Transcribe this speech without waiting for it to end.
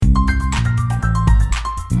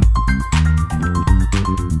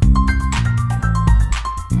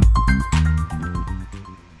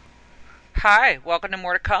Hi, welcome to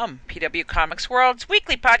More to Come, PW Comics World's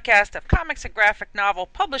weekly podcast of comics and graphic novel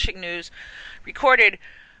publishing news recorded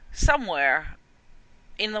somewhere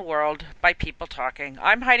in the world by people talking.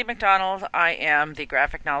 I'm Heidi McDonald. I am the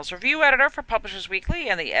graphic novels review editor for Publishers Weekly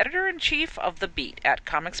and the editor-in-chief of The Beat at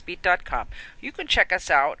comicsbeat.com. You can check us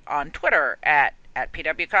out on Twitter at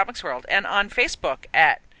PW Comics World and on Facebook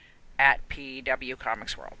at PW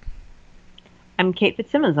Comics World. I'm Kate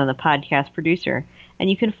Fitzsimmons. I'm the podcast producer, and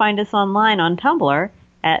you can find us online on Tumblr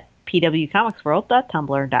at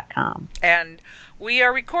pwcomicsworld.tumblr.com. And we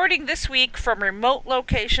are recording this week from remote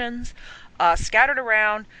locations scattered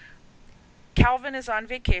around. Calvin is on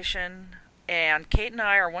vacation, and Kate and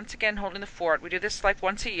I are once again holding the fort. We do this like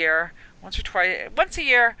once a year. We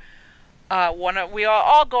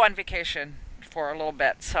all go on vacation for a little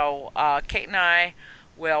bit. So Kate and I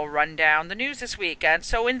will run down the news this week. And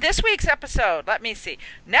so in this week's episode, let me see.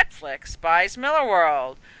 Netflix buys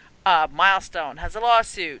Millarworld. Milestone has a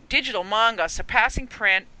lawsuit. Digital manga surpassing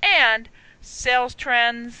print, and sales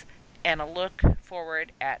trends, and a look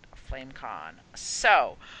forward at FlameCon.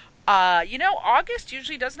 So, August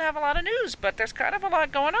usually doesn't have a lot of news, but there's kind of a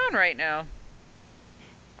lot going on right now.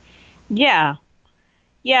 Yeah.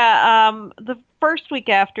 The first week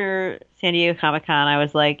after San Diego Comic-Con, I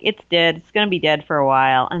was like, it's dead. It's going to be dead for a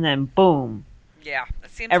while. And then, boom. Yeah.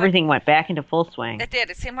 Everything went back into full swing. It did.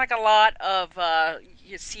 It seemed like a lot of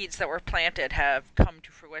seeds that were planted have come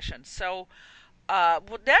to fruition. So,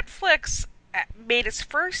 Netflix made its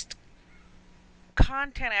first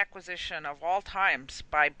content acquisition of all times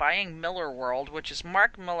by buying Millarworld, which is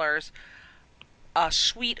Mark Millar's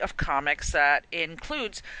suite of comics that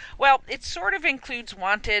includes, it sort of includes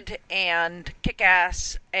Wanted and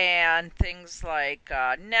Kick-Ass and things like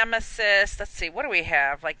Nemesis. Let's see, what do we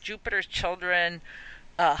have? Like Jupiter's Children,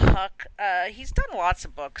 Huck. He's done lots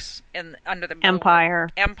of books under the Empire.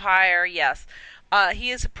 Empire, yes.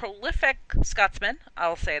 He is a prolific Scotsman,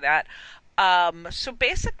 I'll say that. So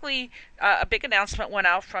basically, a big announcement went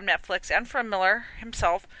out from Netflix and from Millar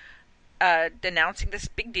himself, announcing this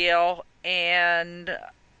big deal. And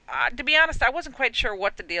to be honest, I wasn't quite sure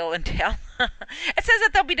what the deal entailed. It says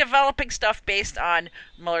that they'll be developing stuff based on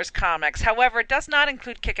Millar's comics. However, it does not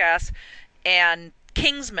include Kick-Ass and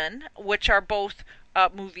Kingsman, which are both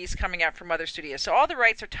movies coming out from other studios. So all the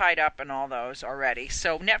rights are tied up in all those already.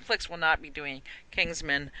 So Netflix will not be doing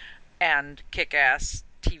Kingsman and Kick-Ass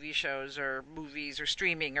TV shows or movies or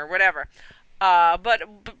streaming or whatever. But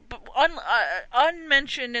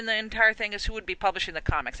unmentioned in the entire thing is who would be publishing the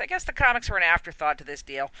comics. I guess the comics were an afterthought to this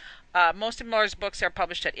deal. Most of Millar's books are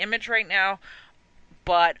published at Image right now,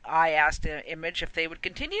 but I asked Image if they would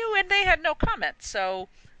continue, and they had no comment. So,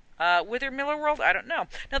 with their Millarworld, I don't know.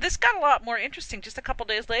 Now, this got a lot more interesting just a couple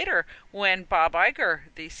days later when Bob Iger,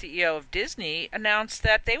 the CEO of Disney, announced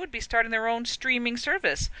that they would be starting their own streaming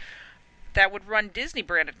service that would run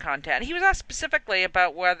Disney-branded content. He was asked specifically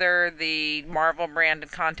about whether the Marvel-branded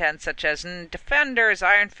content, such as Defenders,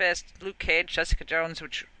 Iron Fist, Luke Cage, Jessica Jones,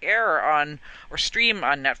 which air on, or stream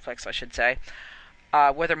on Netflix, I should say,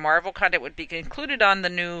 whether Marvel content would be included on the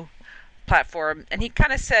new platform. And he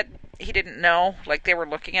kind of said he didn't know, like they were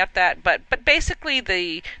looking at that. But basically,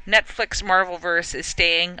 the Netflix Marvelverse is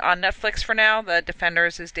staying on Netflix for now. The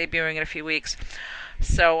Defenders is debuting in a few weeks.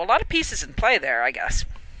 So a lot of pieces in play there, I guess.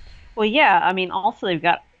 Well, yeah. I mean, also they've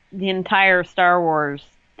got the entire Star Wars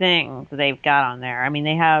thing that they've got on there. I mean,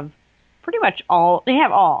 they have pretty much all. They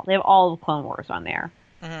have all the Clone Wars on there,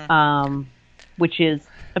 which is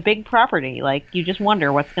a big property. Like, you just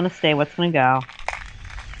wonder what's going to stay, what's going to go.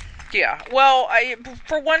 Yeah. Well,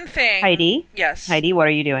 for one thing, Heidi. Yes. Heidi, what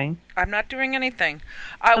are you doing? I'm not doing anything.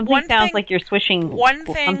 Something sounds like you're swishing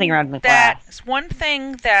something around in the glass. One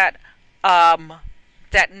thing that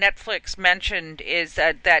that Netflix mentioned is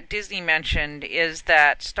that Disney mentioned is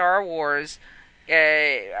that Star Wars,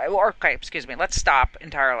 excuse me, let's stop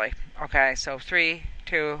entirely. Okay, so 3,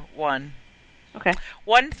 2, 1. Okay.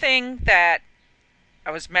 One thing that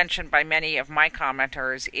was mentioned by many of my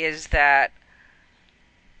commenters is that,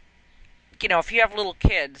 if you have little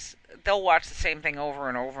kids, they'll watch the same thing over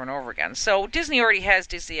and over and over again. So Disney already has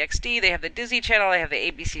Disney XD, they have the Disney Channel, they have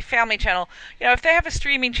the ABC Family Channel. If they have a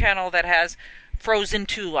streaming channel that has Frozen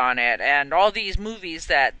 2 on it, and all these movies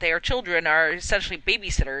that their children are essentially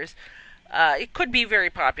babysitters, it could be very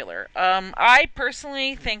popular. I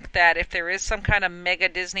personally think that if there is some kind of mega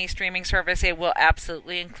Disney streaming service, it will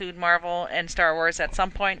absolutely include Marvel and Star Wars at some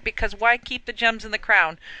point, because why keep the gems in the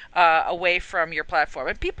crown away from your platform?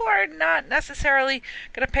 And people are not necessarily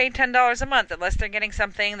going to pay $10 a month unless they're getting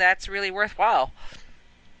something that's really worthwhile.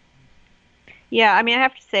 Yeah, I mean, I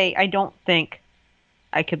have to say, I don't think,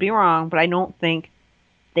 I could be wrong, but I don't think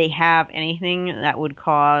they have anything that would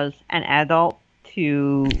cause an adult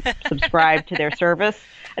to subscribe to their service,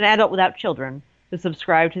 an adult without children, to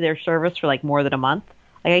subscribe to their service for like more than a month.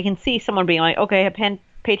 Like I can see someone being like, okay,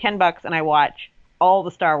 pay $10 and I watch all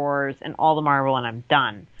the Star Wars and all the Marvel and I'm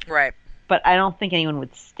done. Right. But I don't think anyone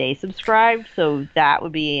would stay subscribed, so that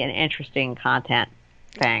would be an interesting content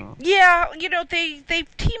thing. Yeah,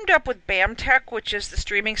 they've teamed up with BAMTech, which is the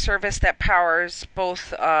streaming service that powers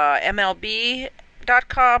both MLB.com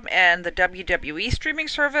and the WWE streaming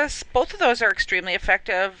service. Both of those are extremely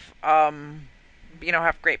effective.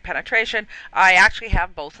 Have great penetration. I actually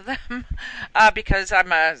have both of them because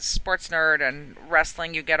I'm a sports nerd and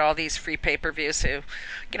wrestling. You get all these free pay-per-views. So,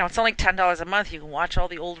 it's only $10 a month. You can watch all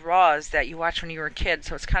the old Raws that you watched when you were a kid.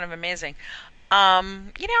 So it's kind of amazing.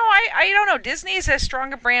 I don't know. Disney's as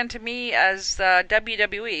strong a brand to me as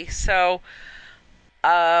WWE. So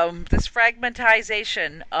this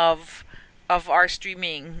fragmentization of our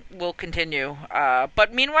streaming will continue.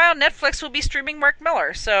 But meanwhile, Netflix will be streaming Mark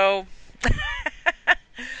Miller. So.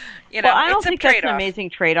 Well, I don't it's think a that's an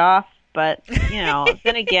amazing trade-off, but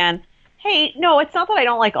then again, hey, no, it's not that I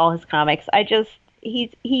don't like all his comics.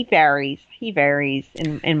 He varies. He varies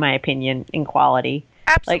in my opinion in quality.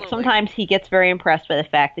 Absolutely. Like sometimes he gets very impressed by the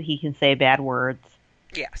fact that he can say bad words.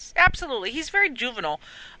 Yes, absolutely. He's very juvenile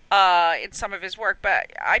in some of his work,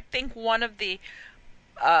 but I think one of the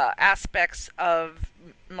aspects of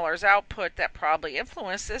Miller's output that probably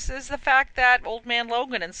influenced this is the fact that Old Man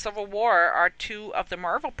Logan and Civil War are two of the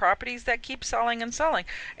Marvel properties that keep selling and selling,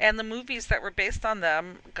 and the movies that were based on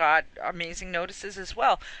them got amazing notices as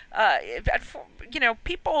well.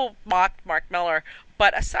 People mocked Mark Miller,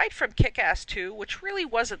 but aside from Kick-Ass 2, which really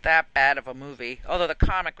wasn't that bad of a movie, although the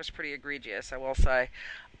comic was pretty egregious, I will say,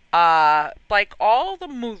 like all the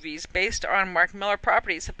movies based on Mark Miller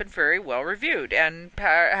properties have been very well reviewed and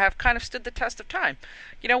have kind of stood the test of time.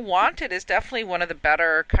 Wanted is definitely one of the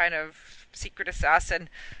better kind of secret assassin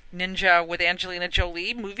ninja with Angelina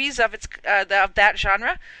Jolie movies of that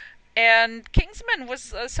genre. And Kingsman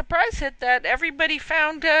was a surprise hit that everybody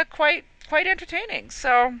found quite entertaining.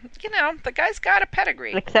 So, the guy's got a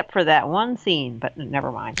pedigree. Except for that one scene, but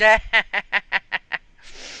never mind. Yeah,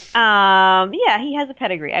 he has a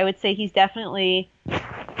pedigree. I would say he's definitely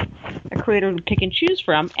a creator to pick and choose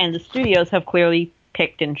from, and the studios have clearly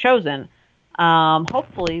picked and chosen.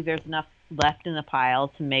 Hopefully there's enough left in the pile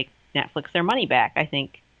to make Netflix their money back. I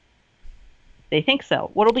think they think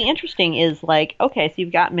so. What'll be interesting is, like, okay, so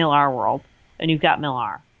you've got Millar World, and you've got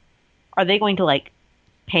Millar. Are they going to, like,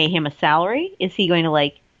 pay him a salary? Is he going to,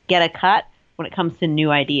 like, get a cut when it comes to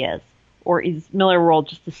new ideas? Or is Millar World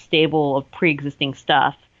just a stable of pre-existing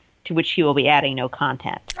stuff to which he will be adding no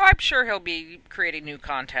content? I'm sure he'll be creating new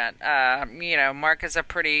content. Mark is a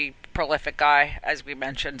pretty prolific guy, as we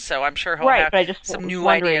mentioned, so I'm sure he'll have some new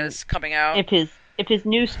ideas coming out. If his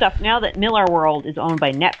new stuff, now that Millar World is owned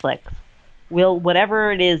by Netflix, will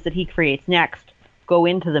whatever it is that he creates next go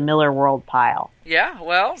into the Millar World pile? Yeah,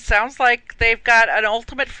 well, sounds like they've got an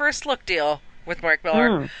ultimate first look deal with Mark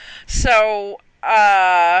Miller. So...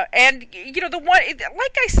 the one,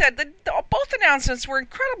 like I said, both announcements were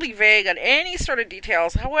incredibly vague on any sort of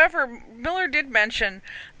details. However, Miller did mention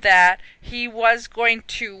that he was going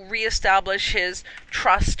to reestablish his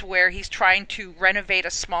trust where he's trying to renovate a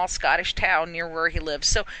small Scottish town near where he lives.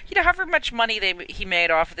 So, however much money he made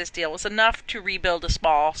off of this deal was enough to rebuild a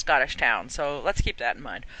small Scottish town. So let's keep that in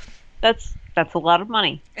mind. That's a lot of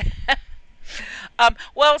money.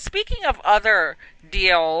 Well, speaking of other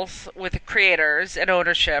deals with creators and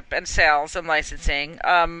ownership and sales and licensing,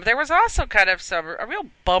 there was also kind of a real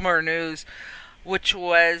bummer news, which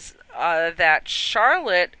was that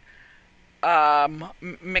Charlotte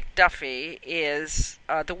McDuffie is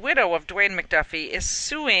the widow of Dwayne McDuffie is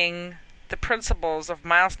suing the principals of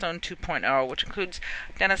Milestone 2.0, which includes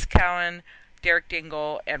Dennis Cowan, Derek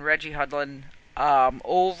Dingle, and Reggie Hudlin,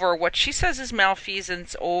 over what she says is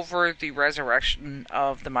malfeasance over the resurrection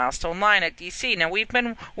of the Milestone line at DC. Now, we've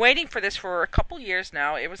been waiting for this for a couple years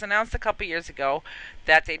now. It was announced a couple years ago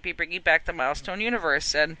that they'd be bringing back the Milestone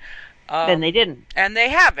universe, and then they didn't. And they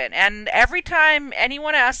haven't. And every time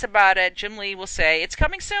anyone asks about it, Jim Lee will say, "It's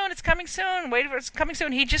coming soon. It's coming soon. Wait for it. It's coming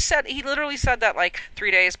soon." He literally said that like 3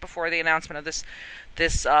 days before the announcement of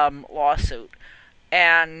this lawsuit.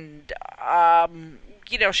 And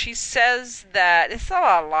she says that it's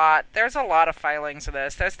not a lot. There's a lot of filings of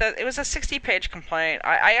this. It was a 60-page complaint.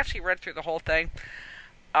 I actually read through the whole thing.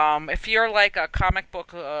 If you're like a comic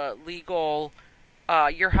book legal,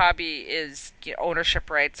 your hobby is ownership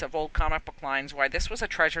rights of old comic book lines, why this was a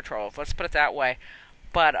treasure trove. Let's put it that way.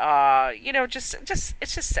 But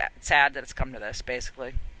it's just sad that it's come to this,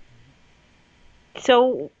 basically.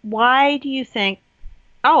 So why do you think?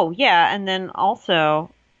 Oh, yeah, and then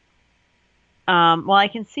also, well, I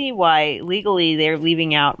can see why legally they're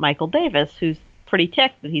leaving out Michael Davis, who's pretty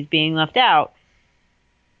ticked that he's being left out,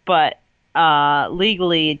 but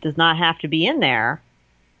legally it does not have to be in there.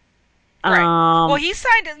 Right. Well, Um, he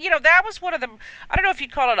signed, that was one of the, I don't know if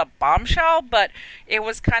you'd call it a bombshell, but it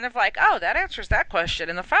was kind of like, oh, that answers that question.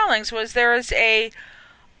 In the filings was there is a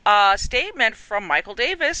statement from Michael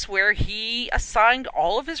Davis where he assigned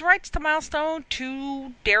all of his rights to Milestone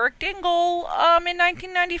to Derek Dingle in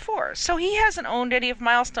 1994. So he hasn't owned any of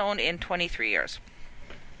Milestone in 23 years.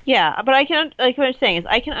 yeah, but I can like what I'm saying is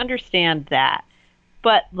I can understand that.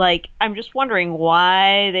 But like I'm just wondering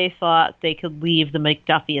why they thought they could leave the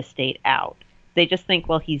McDuffie estate out. They just think,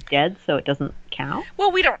 well, he's dead, so it doesn't count.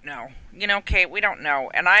 Well, we don't know. Kate, we don't know.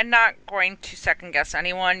 And I'm not going to second guess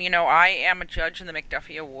anyone. I am a judge in the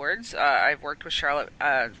McDuffie Awards. I've worked with Charlotte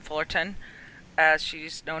Fullerton.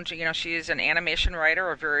 She's known to, she is an animation writer,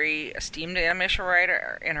 a very esteemed animation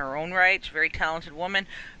writer in her own right. She's a very talented woman,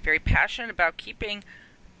 very passionate about keeping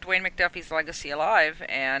Dwayne McDuffie's legacy alive,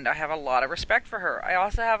 and I have a lot of respect for her. I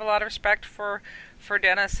also have a lot of respect for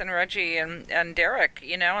Dennis and Reggie and Derek,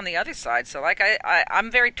 on the other side. So like I'm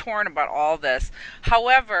very torn about all this.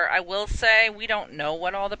 However, I will say we don't know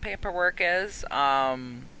what all the paperwork is.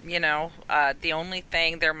 The only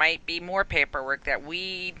thing, there might be more paperwork that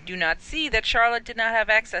we do not see that Charlotte did not have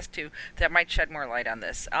access to that might shed more light on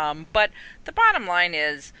this. But the bottom line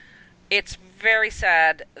is, it's very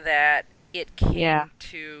sad that it Yeah. came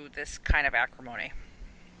to this kind of acrimony.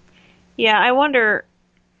 Yeah, I wonder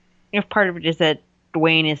if part of it is that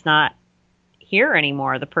Dwayne is not here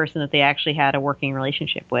anymore, the person that they actually had a working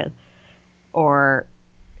relationship with, or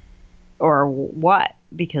or what?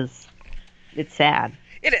 Because it's sad.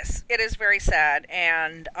 It is. It is very sad,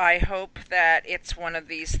 and I hope that it's one of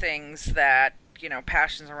these things that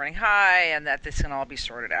passions are running high, and that this can all be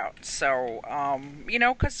sorted out. So,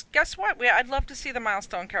 because guess what? I'd love to see the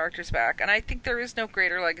Milestone characters back, and I think there is no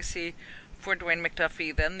greater legacy for Dwayne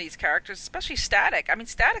McDuffie than these characters, especially Static. I mean,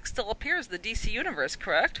 Static still appears in the DC universe,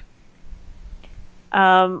 correct?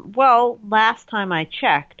 Well, last time I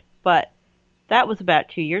checked, but that was about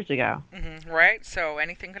 2 years ago. Right. So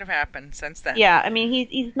anything could have happened since then. Yeah, I mean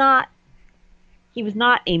he's not he was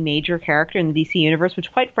not a major character in the DC universe,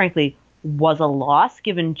 which quite frankly was a loss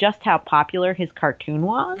given just how popular his cartoon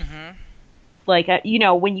was. Like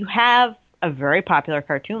when you have a very popular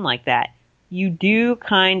cartoon like that, you do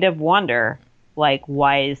kind of wonder like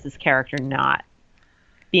why is this character not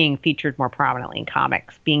being featured more prominently in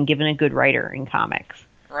comics, being given a good writer in comics.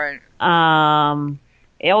 Right.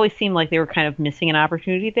 It always seemed like they were kind of missing an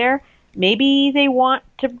opportunity there. Maybe they want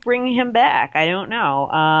to bring him back. I don't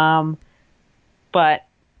know. But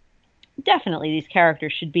definitely these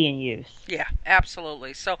characters should be in use. Yeah,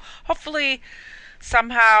 absolutely. So hopefully,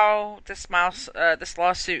 somehow this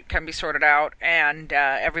lawsuit can be sorted out, and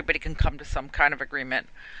everybody can come to some kind of agreement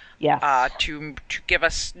Yes. to give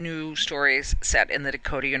us new stories set in the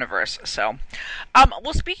Dakota universe. So,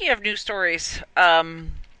 well, speaking of new stories,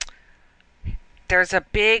 there is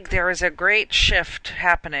a great shift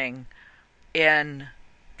happening in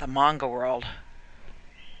the manga world.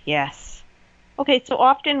 Yes. Okay, so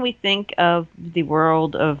often we think of the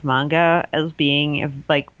world of manga as being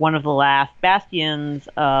like one of the last bastions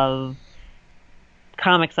of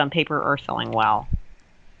comics on paper are selling well.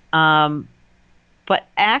 Um, but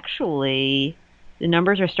actually, the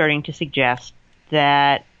numbers are starting to suggest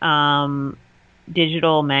that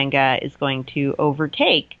digital manga is going to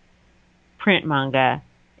overtake print manga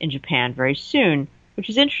in Japan very soon, which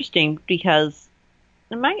is interesting because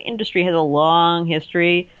the manga industry has a long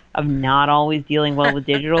history of not always dealing well with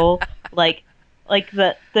digital. like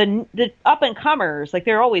the up and comers, like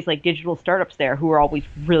there are always like digital startups there who are always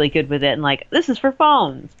really good with it and like this is for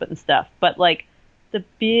phones but and stuff. But like the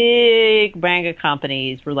big manga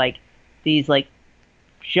companies were like these like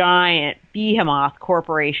giant behemoth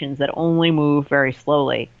corporations that only move very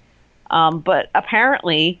slowly. But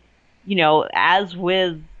apparently, as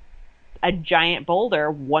with a giant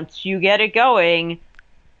boulder, once you get it going,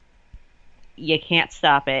 you can't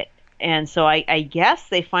stop it. And so I guess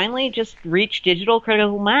they finally just reached digital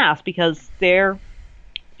critical mass because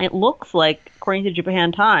it looks like, according to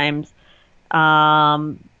Japan Times,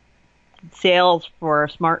 sales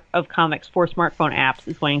of comics for smartphone apps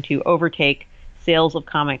is going to overtake sales of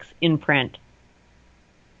comics in print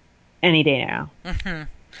any day now.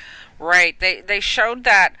 Right. They showed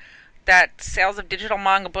that sales of digital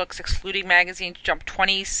manga books, excluding magazines, jumped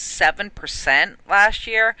 27% last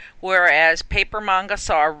year, whereas paper manga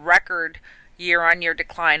saw a record year-on-year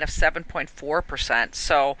decline of 7.4%.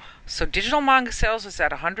 So digital manga sales is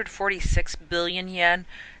at 146 billion yen,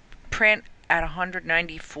 print at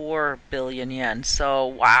 194 billion yen. So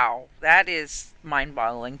wow, that is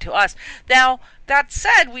mind-boggling to us. Now, that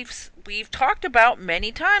said, we've talked about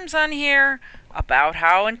many times on here about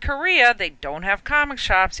how in Korea they don't have comic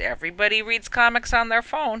shops. Everybody reads comics on their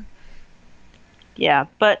phone. Yeah,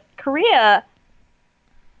 but Korea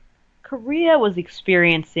was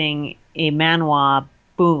experiencing a manhwa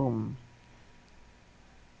boom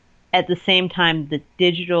at the same time the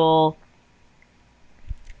digital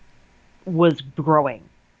was growing.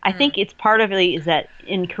 I think it's part of it is that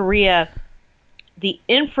in Korea, the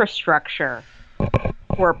infrastructure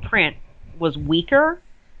for print was weaker,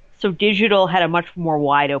 so digital had a much more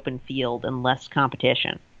wide open field and less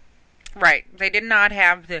competition. Right. They did not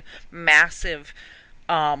have the massive,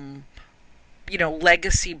 um,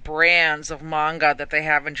 legacy brands of manga that they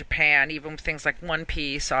have in Japan, even things like One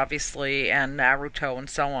Piece, obviously, and Naruto and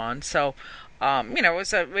so on. So,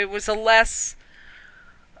 it was a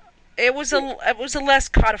less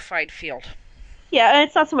codified field. Yeah, and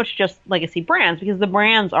it's not so much just legacy brands because the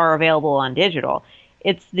brands are available on digital.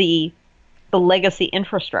 It's the legacy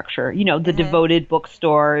infrastructure, the devoted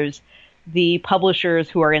bookstores, the publishers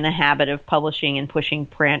who are in the habit of publishing and pushing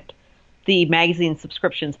print, the magazine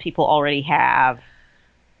subscriptions people already have.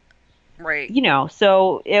 Right.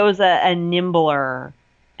 So it was a nimbler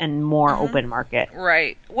and more open market.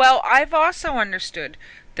 Right. Well, I've also understood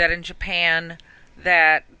that in Japan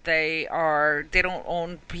that they don't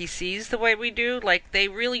own PCs the way we do. Like they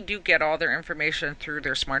really do get all their information through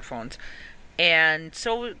their smartphones. And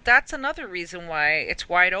so that's another reason why it's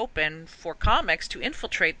wide open for comics to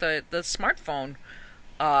infiltrate the smartphone,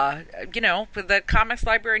 the comics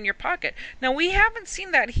library in your pocket. Now, we haven't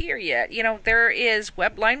seen that here yet. There is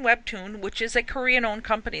Webline Webtoon, which is a Korean-owned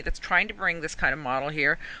company that's trying to bring this kind of model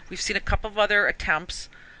here. We've seen a couple of other attempts,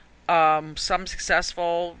 some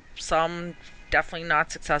successful, some definitely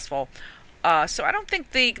not successful. So I don't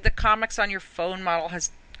think the comics on your phone model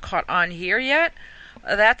has caught on here yet.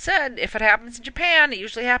 That said, if it happens in Japan, it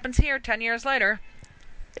usually happens here 10 years later.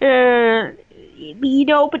 But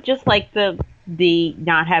just like the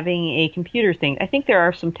not having a computer thing, I think there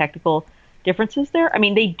are some technical differences there. I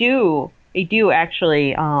mean, they do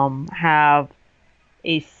actually have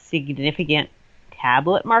a significant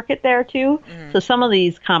tablet market there too. So some of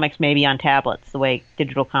these comics may be on tablets, the way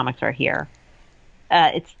digital comics are here.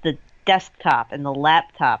 It's the desktop and the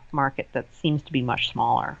laptop market that seems to be much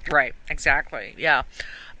smaller. Right, exactly. Yeah.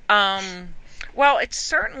 Well, it's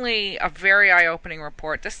certainly a very eye-opening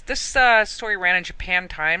report. This story ran in Japan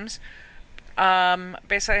Times.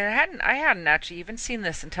 Basically, I hadn't actually even seen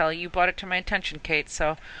this until you brought it to my attention, Kate.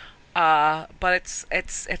 So, but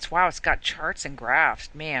it's wow, it's got charts and graphs.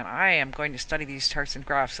 Man, I am going to study these charts and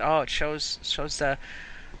graphs. Oh, it shows the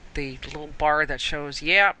little bar that shows.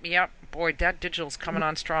 Yep. Boy, that digital's coming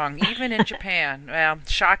on strong, even in Japan. Well,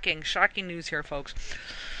 shocking news here, folks.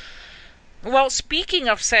 Well, speaking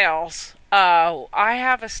of sales, I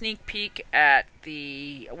have a sneak peek at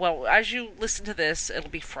as you listen to this, it'll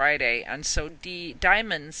be Friday, and so the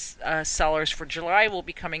Diamonds sellers for July will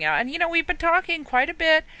be coming out. And, we've been talking quite a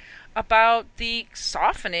bit about the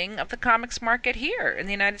softening of the comics market here in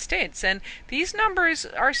the United States. And these numbers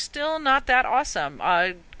are still not that awesome.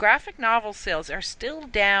 Graphic novel sales are still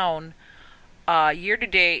down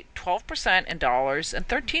year-to-date 12% in dollars and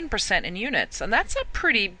 13% in units. And that's a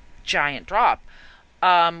pretty giant drop.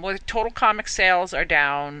 With total comic sales are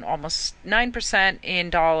down almost 9% in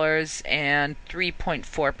dollars and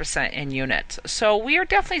 3.4% in units. So we are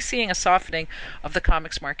definitely seeing a softening of the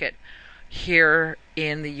comics market here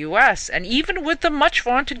in the U.S. And even with the much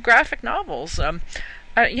vaunted graphic novels,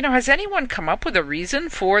 has anyone come up with a reason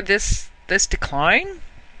for this decline?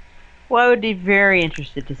 Well, I would be very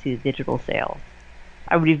interested to see the digital sales.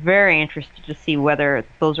 I would be very interested to see whether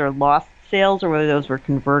those are lost sales or whether those were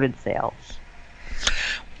converted sales.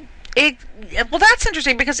 Well, that's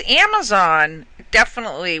interesting because Amazon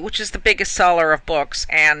definitely, which is the biggest seller of books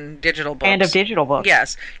and digital books. And of digital books.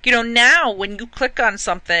 Yes. Now when you click on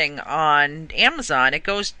something on Amazon, it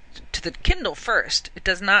goes to the Kindle first. It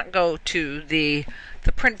does not go to the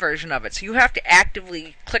print version of it. So you have to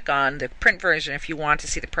actively click on the print version if you want to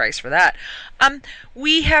see the price for that.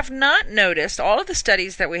 We have not noticed, all of the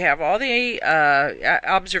studies that we have, all the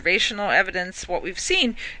observational evidence, what we've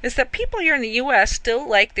seen is that people here in the U.S. still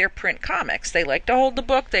like their print comics. They like to hold the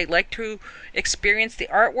book. They like to experience the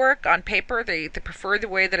artwork on paper. They prefer the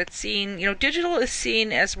way that it's seen. Digital is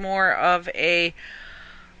seen as more of a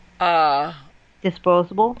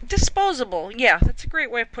disposable. Yeah, that's a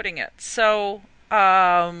great way of putting it. So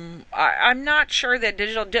I'm not sure that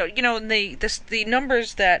digital, the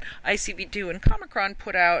numbers that ICV2 and Comic-Con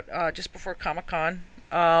put out just before Comic-Con,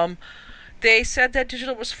 they said that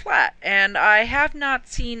digital was flat, and I have not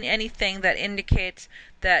seen anything that indicates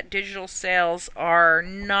that digital sales are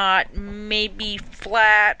not maybe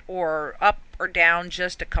flat or up or down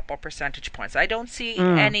just a couple percentage points. I don't see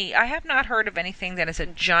any, I have not heard of anything that is a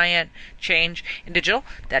giant change in digital.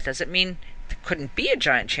 That doesn't mean there couldn't be a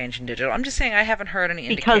giant change in digital. I'm just saying I haven't heard any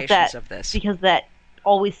indications of this. Because that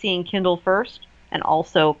always seeing Kindle first, and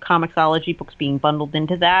also Comixology books being bundled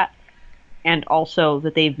into that, and also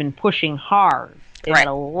that they've been pushing hard. They've had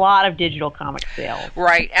a lot of digital comic sales.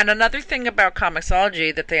 Right. And another thing about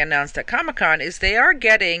Comixology that they announced at Comic-Con is they are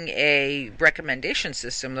getting a recommendation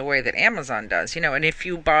system the way that Amazon does. And if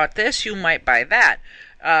you bought this, you might buy that.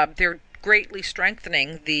 They're greatly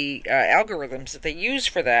strengthening the algorithms that they use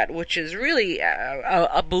for that, which is really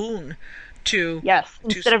a boon to... Yes.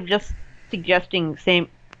 Instead of just suggesting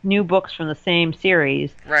new books from the same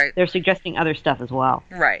series, right, they're suggesting other stuff as well.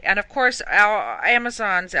 Right. And of course,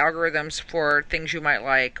 Amazon's algorithms for things you might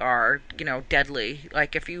like are, deadly.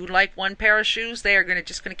 Like if you like one pair of shoes, they are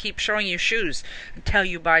just going to keep showing you shoes until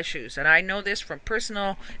you buy shoes. And I know this from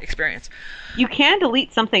personal experience. You can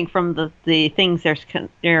delete something from the things they're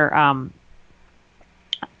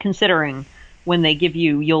considering. When they give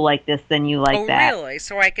you'll like this, then you like that. Oh, really?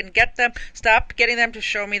 So I can stop getting them to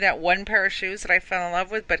show me that one pair of shoes that I fell in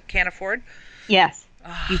love with but can't afford? Yes,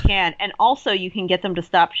 you can. And also you can get them to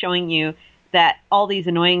stop showing you that all these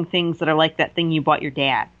annoying things that are like that thing you bought your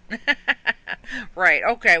dad. Right.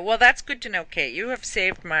 Okay. Well, that's good to know, Kate. You have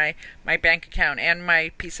saved my bank account and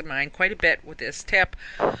my peace of mind quite a bit with this tip.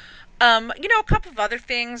 A couple of other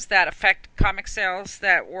things that affect comic sales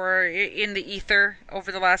that were in the ether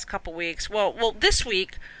over the last couple weeks. Well, this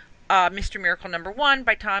week, Mr. Miracle #1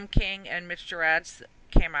 by Tom King and Mitch Gerads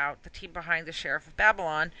came out, the team behind The Sheriff of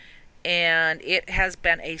Babylon, and it has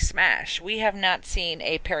been a smash. We have not seen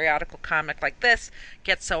a periodical comic like this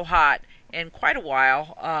get so hot in quite a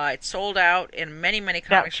while. It sold out in many, many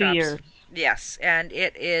comic shops. About 2 years. Yes, and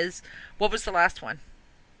it is... What was the last one?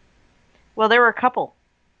 Well, there were a couple.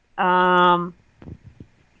 I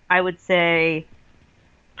would say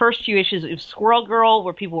first few issues of Squirrel Girl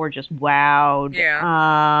where people were just wowed. Yeah.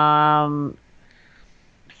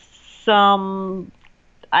 Some,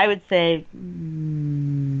 I would say,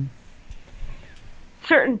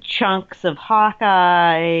 certain chunks of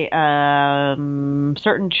Hawkeye,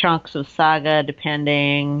 certain chunks of Saga,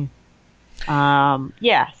 depending.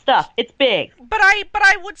 Stuff. It's big. But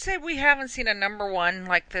I would say we haven't seen a #1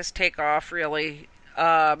 like this take off, really.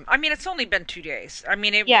 It's only been 2 days. And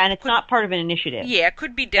it's not part of an initiative. Yeah, it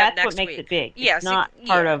could be dead next week. That's what makes it big. Yes, it's not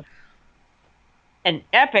part of an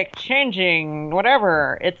epic changing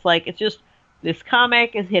whatever. It's just this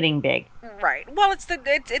comic is hitting big. Right. Well,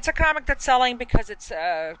 it's a comic that's selling because it's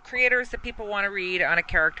creators that people want to read on a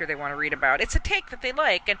character they want to read about. It's a take that they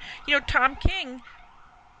like, and Tom King.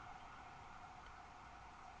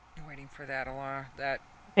 I'm waiting for that.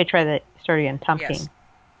 Okay, try that. Start again. Tom King.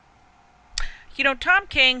 Tom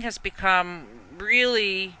King has become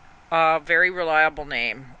really a very reliable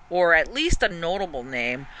name, or at least a notable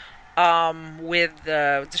name. With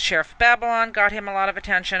the Sheriff of Babylon got him a lot of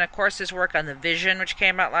attention. Of course, his work on The Vision, which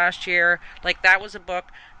came out last year, that was a book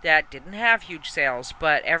that didn't have huge sales,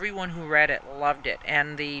 but everyone who read it loved it,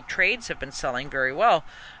 and the trades have been selling very well.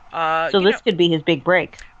 So this could be his big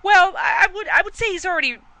break. Well, I would say he's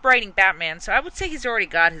already writing Batman, so I would say he's already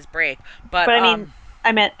got his break. But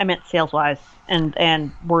I meant sales wise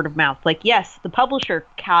and word of mouth. Yes, the publisher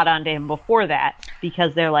caught on to him before that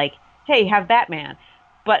because they're like, hey, have Batman.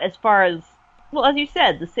 But as far as you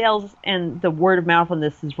said, the sales and the word of mouth on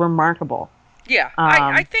this is remarkable. Yeah,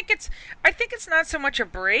 I think it's not so much a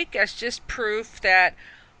break as just proof that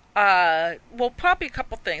probably a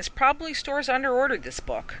couple things. Probably stores underordered this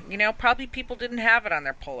book. Probably people didn't have it on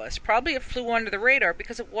their pull list. Probably it flew under the radar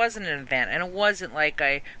because it wasn't an event and it wasn't like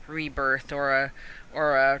a Rebirth or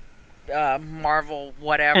a Marvel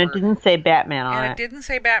whatever. And it didn't say Batman on it. And it didn't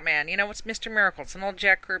say Batman. It's Mr. Miracle. It's an old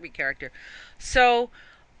Jack Kirby character. So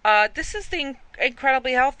this is the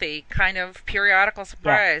incredibly healthy kind of periodical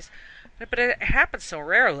surprise. Yeah. But it happens so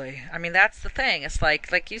rarely. That's the thing. It's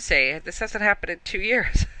like you say, this hasn't happened in 2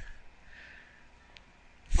 years.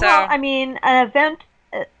 So, well, an event,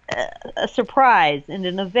 a surprise, and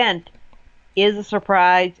an event is a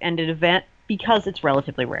surprise and an event because it's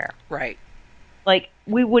relatively rare. Right.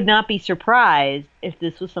 We would not be surprised if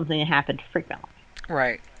this was something that happened frequently.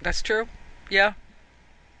 Right. That's true. Yeah.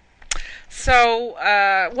 So,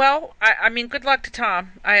 well, I mean, good luck to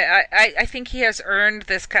Tom. I think he has earned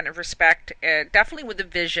this kind of respect, definitely with the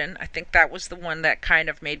vision. I think that was the one that kind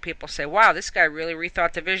of made people say, wow, this guy really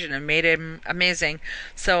rethought the vision and made him amazing.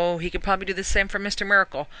 So he could probably do the same for Mr.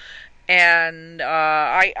 Miracle. And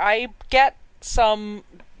I get some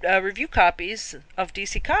review copies of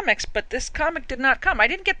DC Comics, but this comic did not come. I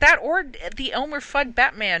didn't get that or the Elmer Fudd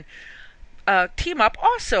Batman team up,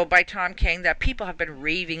 also by Tom King, that people have been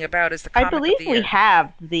raving about as the I comic of believe the we year.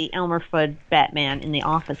 have the Elmer Fudd Batman in the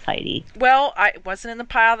office, Heidi. Well, it wasn't in the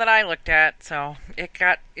pile that I looked at, so it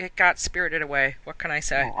got spirited away. What can I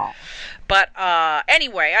say? Aw. But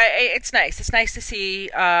anyway, it's nice. It's nice to see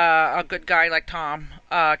a good guy like Tom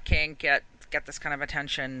King get this kind of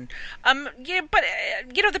attention. Yeah, but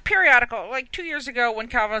the periodical, like 2 years ago when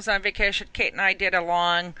Calvin was on vacation, Kate and I did a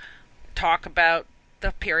long talk about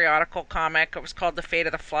the periodical comic. It was called The Fate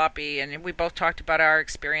of the Floppy, and we both talked about our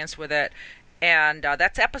experience with it. And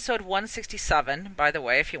that's episode 167, by the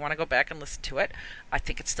way, if you want to go back and listen to it. I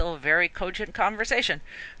think it's still a very cogent conversation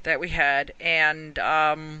that we had. And,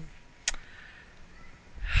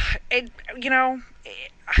 it, you know,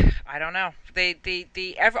 I don't know.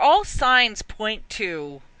 All signs point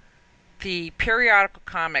to the periodical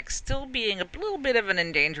comic still being a little bit of an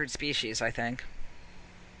endangered species, I think.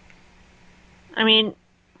 I mean,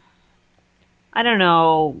 I don't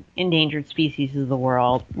know, endangered species is the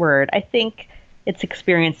word. I think it's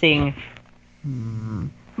experiencing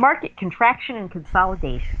market contraction and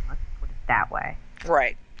consolidation. Let's put it that way.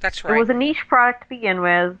 Right. That's It right. was a niche product to begin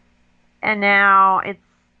with, and now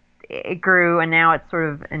it grew, and now it's sort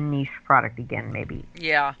of a niche product again, maybe.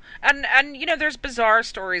 Yeah, and there's bizarre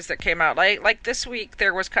stories that came out. Like this week,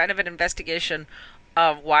 there was kind of an investigation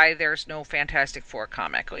of why there's no Fantastic Four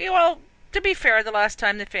comic. Well, to be fair, the last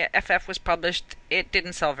time the FF was published, it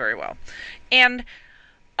didn't sell very well, and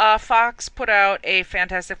Fox put out a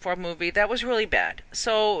Fantastic Four movie that was really bad.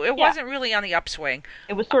 So it Yeah. wasn't really on the upswing.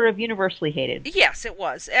 It was sort of universally hated. Yes, it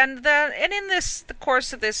was, and in the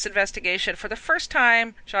course of this investigation, for the first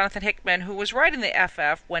time, Jonathan Hickman, who was writing the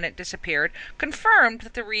FF when it disappeared, confirmed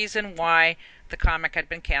that the reason why the comic had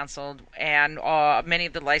been canceled and many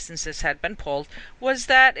of the licenses had been pulled was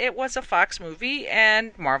that it was a Fox movie,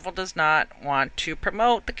 and Marvel does not want to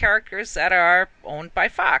promote the characters that are owned by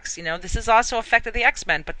Fox. This has also affected the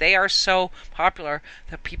X-Men, but they are so popular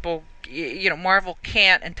that people, Marvel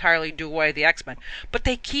can't entirely do away with the X-Men. But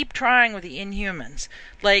they keep trying with the Inhumans.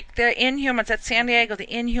 Like, the Inhumans at San Diego, the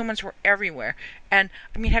Inhumans were everywhere. And,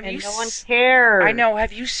 I mean, have And you... no one cares. I know.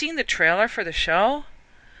 Have you seen the trailer for the show?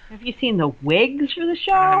 Have you seen the wigs for the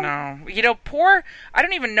show? I don't know. I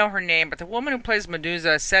don't even know her name, but the woman who plays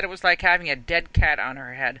Medusa said it was like having a dead cat on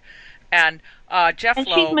her head. And Jeff And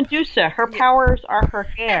Loeb... she's Medusa. Her powers are her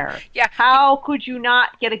hair. Yeah. How could you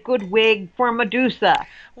not get a good wig for Medusa?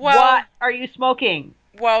 Well- What are you smoking?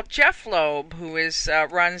 Well, Jeff Loeb, who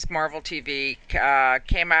runs Marvel TV,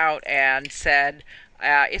 came out and said,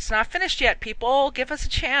 it's not finished yet, people. Give us a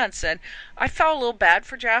chance. And I felt a little bad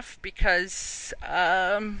for Jeff because,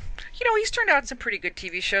 he's turned out some pretty good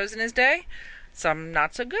TV shows in his day. Some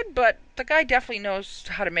not so good, but the guy definitely knows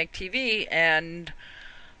how to make TV. And,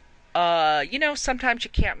 sometimes you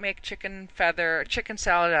can't make chicken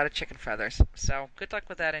salad out of chicken feathers. So good luck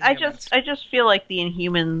with that, Inhumans. I just feel like the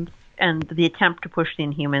Inhumans and the attempt to push the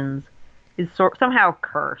Inhumans is somehow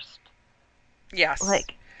cursed. Yes.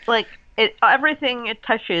 Like everything it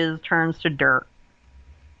touches turns to dirt.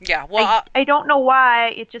 Yeah, well... I don't know why,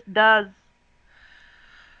 it just does.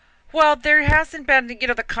 Well, there hasn't been,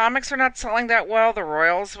 the comics are not selling that well. The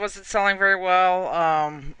Royals wasn't selling very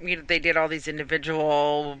well. They did all these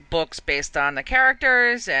individual books based on the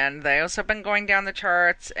characters, and they also been going down the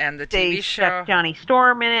charts, and the They TV show... stuck Johnny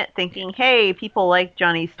Storm in it, thinking, hey, people like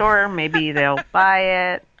Johnny Storm, maybe they'll buy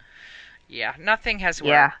it. Yeah, nothing has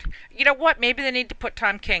Yeah. worked. You know what? Maybe they need to put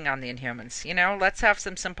Tom King on the Inhumans. Let's have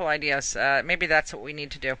some simple ideas. Maybe that's what we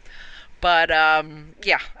need to do. But,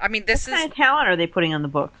 yeah, I mean, this What kind of talent are they putting on the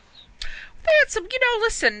books? They had some,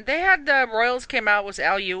 listen, they had the Royals came out, was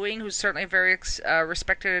Al Ewing, who's certainly a very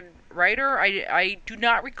respected writer. I do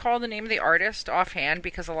not recall the name of the artist offhand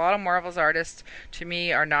because a lot of Marvel's artists, to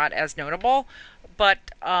me, are not as notable. But,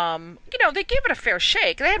 they gave it a fair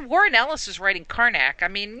shake. They had Warren Ellis who's writing Karnak. I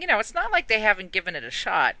mean, it's not like they haven't given it a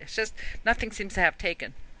shot. It's just nothing seems to have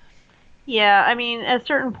taken. Yeah, I mean, at a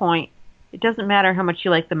certain point, it doesn't matter how much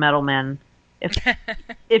you like the Metal Men.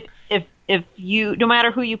 If you, no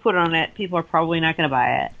matter who you put on it, people are probably not going to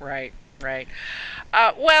buy it. Right. Right.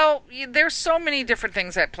 Well, there's so many different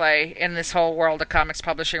things at play in this whole world of comics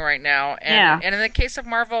publishing right now, Yeah. and in the case of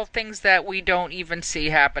Marvel, things that we don't even see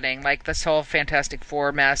happening, like this whole Fantastic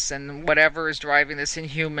Four mess and whatever is driving this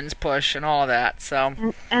Inhumans push and all of that.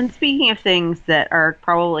 So, And speaking of things that are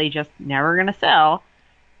probably just never going to sell,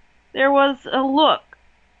 there was a look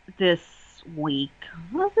this week.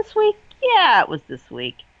 Was it this week? Yeah, it was this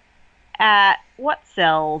week. At what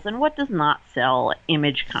sells and what does not sell at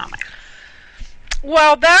Image Comics.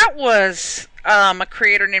 well, that was a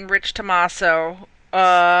creator named Rich Tommaso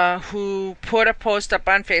who put a post up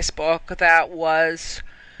on Facebook that was.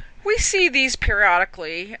 We see these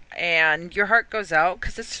periodically, and your heart goes out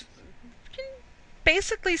because it's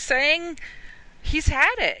basically saying he's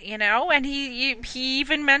had it, and he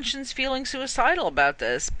even mentions feeling suicidal about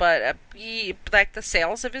this. But like the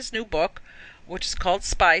sales of his new book, which is called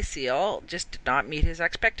Spy Seal, just did not meet his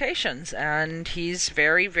expectations, and he's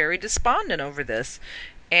very, very despondent over this.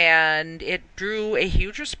 And it drew a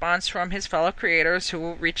huge response from his fellow creators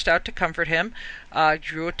who reached out to comfort him.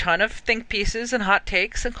 Drew a ton of think pieces and hot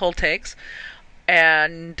takes and cold takes.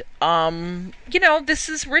 And this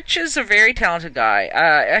is Rich is a very talented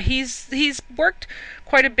guy. He's worked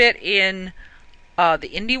quite a bit in the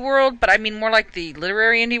indie world, but I mean more like the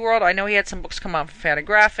literary indie world. I know he had some books come out from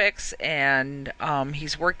Fantagraphics, and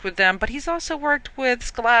he's worked with them, but he's also worked with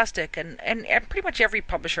Scholastic and pretty much every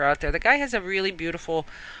publisher out there. The guy has a really beautiful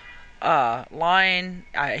line.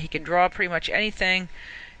 He can draw pretty much anything,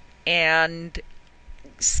 and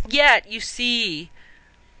yet you see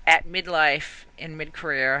at midlife, in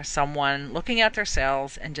mid-career, someone looking at their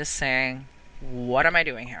sales and just saying, what am I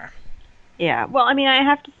doing here? Yeah, well, I mean, I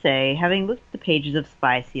have to say, having looked at the pages of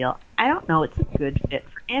Spy Seal, I don't know it's a good fit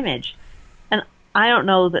for Image. And I don't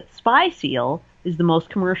know that Spy Seal is the most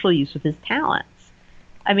commercial use of his talents.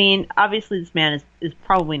 I mean, obviously this man is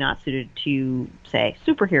probably not suited to, say,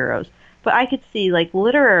 superheroes, but I could see, like,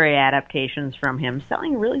 literary adaptations from him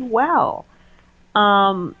selling really well.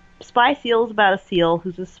 Spy Seal is about a seal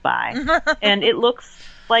who's a spy, and it looks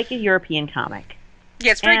like a European comic.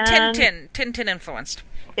 Yeah, it's very Tintin influenced.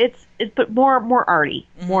 It's but more arty,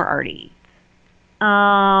 more arty.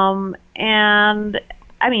 And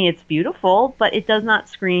I mean it's beautiful, but it does not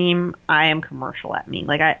scream I am commercial at me.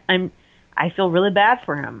 Like I feel really bad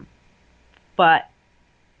for him. But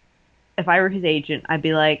if I were his agent, I'd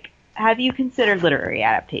be like, have you considered literary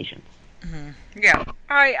adaptations? Mm-hmm. Yeah,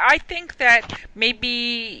 I think that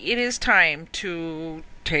maybe it is time to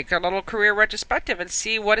take a little career retrospective and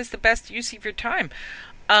see what is the best use of your time.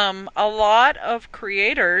 A lot of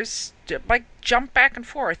creators like jump back and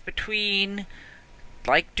forth between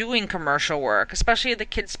like doing commercial work, especially in the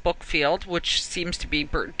kids book field, which seems to be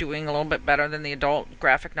doing a little bit better than the adult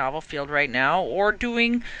graphic novel field right now, or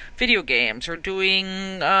doing video games, or doing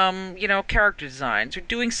character designs, or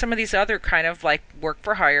doing some of these other kind of like work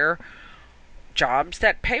for hire jobs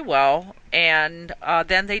that pay well, and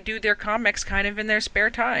then they do their comics kind of in their spare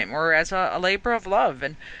time or as a labor of love.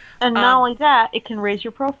 And not only that, it can raise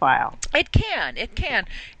your profile. It can.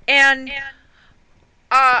 And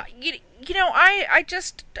I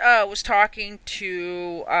just was talking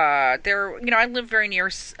to I live very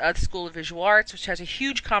near the School of Visual Arts, which has a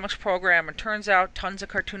huge comics program, and turns out tons of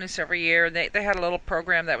cartoonists every year. They had a little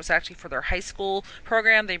program that was actually for their high school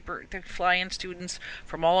program. They fly in students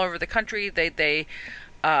from all over the country. They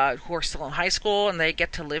who are still in high school, and they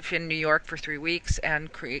get to live in New York for 3 weeks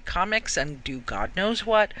and create comics and do God knows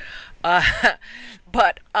what.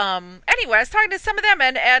 But anyway, I was talking to some of them,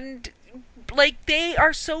 and like they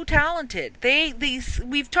are so talented.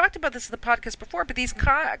 We've talked about this in the podcast before, but these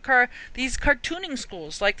these cartooning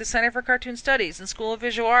schools, like the Center for Cartoon Studies and School of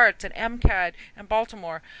Visual Arts and MCAD in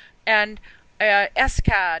Baltimore and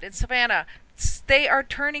SCAD in Savannah, they are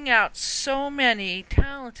turning out so many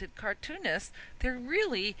talented cartoonists. They're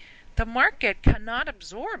really, the market cannot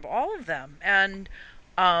absorb all of them. And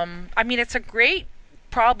I mean, it's a great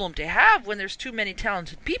problem to have when there's too many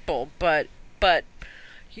talented people, but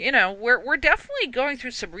we're definitely going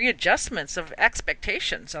through some readjustments of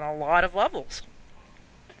expectations on a lot of levels.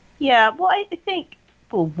 Yeah, well, I think,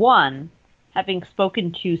 for one, having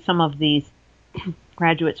spoken to some of these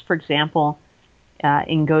graduates, for example,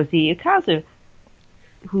 Ngozi Ukazu,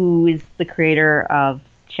 who is the creator of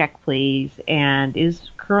Check Please and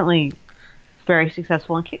is currently very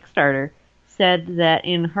successful on Kickstarter, said that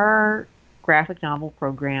in her graphic novel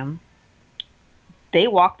program, they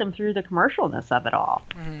walked them through the commercialness of it all.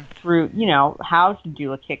 Mm-hmm. Through, how to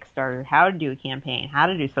do a Kickstarter, how to do a campaign, how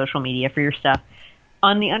to do social media for your stuff,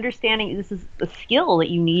 on the understanding this is a skill that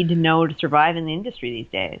you need to know to survive in the industry these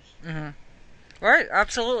days. Mm-hmm. Right,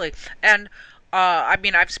 absolutely. And I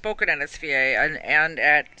mean, I've spoken at SVA and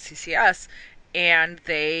at CCS, and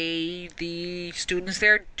the students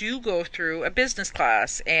there do go through a business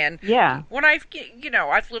class. And Yeah. when I've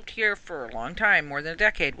lived here for a long time, more than a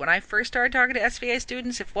decade. When I first started talking to SVA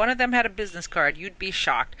students, if one of them had a business card, you'd be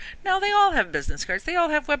shocked. Now they all have business cards. They all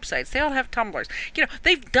have websites. They all have Tumblrs.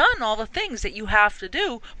 They've done all the things that you have to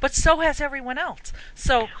do, but so has everyone else.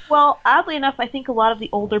 So, Well, oddly enough, I think a lot of the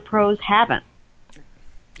older pros haven't.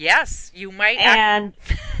 yes, you might. And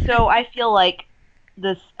so I feel like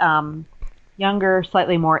this younger,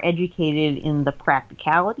 slightly more educated in the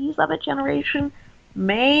practicalities of it generation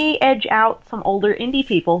may edge out some older indie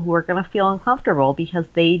people who are going to feel uncomfortable because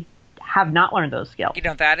they have not learned those skills.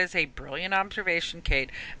 That is a brilliant observation, Kate.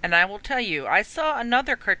 And I will tell you, I saw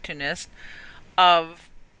another cartoonist of,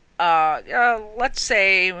 let's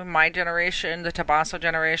say, my generation, the Tommaso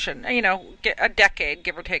generation, a decade,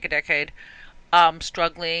 give or take a decade,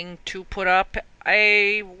 struggling to put up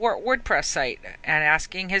a WordPress site and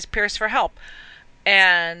asking his peers for help.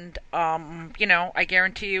 And, I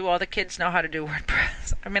guarantee you all the kids know how to do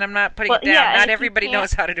WordPress. I mean, I'm not putting it down. Yeah, not everybody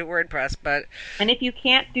knows how to do WordPress, but... And if you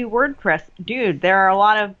can't do WordPress, dude, there are a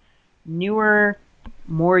lot of newer,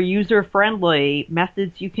 more user-friendly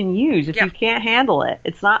methods you can use if you can't handle it.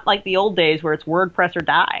 It's not like the old days where it's WordPress or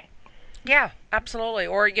die. Yeah, absolutely.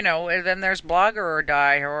 Or, then there's Blogger or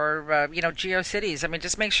Die or, GeoCities. I mean,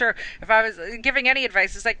 just make sure, if I was giving any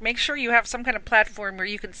advice, it's like make sure you have some kind of platform where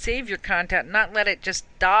you can save your content and not let it just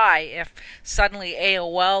die if suddenly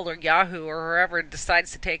AOL or Yahoo or whoever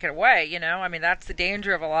decides to take it away, I mean, that's the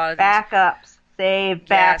danger of a lot of these. Backups. Save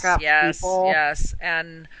backups, people. Yes.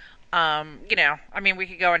 And, I mean, we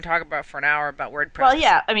could go and talk for an hour about WordPress. Well,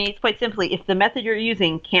 yeah. I mean, it's quite simply, if the method you're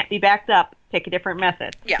using can't be backed up, pick a different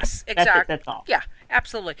method. Yes, exactly. That's all. Yeah,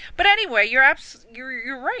 absolutely. But anyway, you're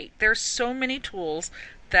right. There's so many tools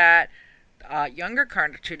that younger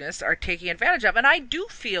cartoonists are taking advantage of, and I do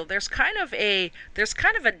feel there's kind of a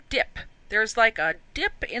dip. There's like a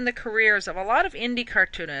dip in the careers of a lot of indie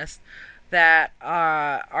cartoonists that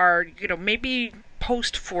are maybe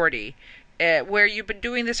post 40. Where you've been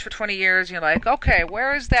doing this for 20 years, and you're like, okay,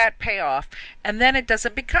 where is that payoff? And then it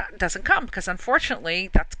doesn't come because unfortunately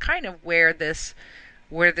that's kind of where this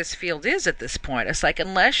field is at this point. It's like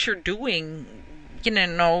unless you're doing,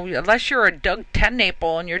 unless you're a Doug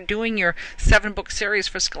TenNapel and you're doing your 7-book series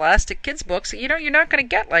for Scholastic Kids books, you're not going to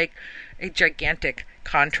get like a gigantic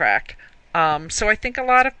contract. So I think a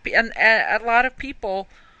lot of people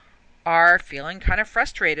are feeling kind of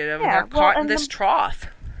frustrated and they're caught in this trough.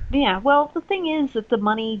 Yeah, well, the thing is that the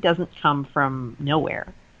money doesn't come from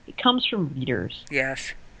nowhere. It comes from readers.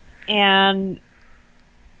 Yes. And,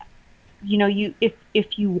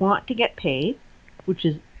 if you want to get paid, which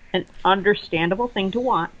is an understandable thing to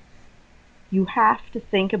want, you have to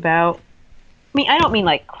think about... I mean, I don't mean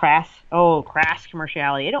like crass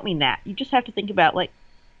commerciality. I don't mean that. You just have to think about, like,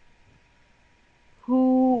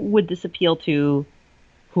 who would this appeal to?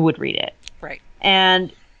 Who would read it? Right.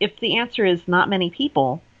 And if the answer is not many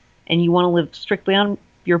people... and you want to live strictly on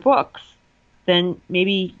your books, then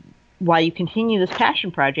maybe while you continue this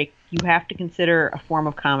passion project, you have to consider a form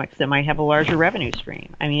of comics that might have a larger revenue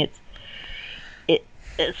stream. I mean,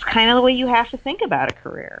 it's kind of the way you have to think about a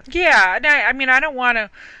career. Yeah, and I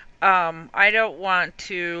don't want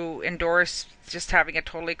to endorse just having a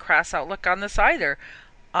totally crass outlook on this either.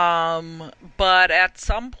 But at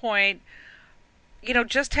some point,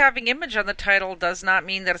 just having Image on the title does not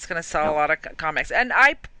mean that it's going to sell a lot of comics. And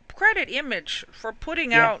I credit Image for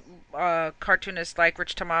putting out cartoonists like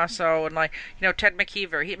Rich Tommaso and like Ted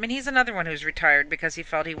McKeever. He's another one who's retired because he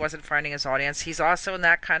felt he wasn't finding his audience. He's also in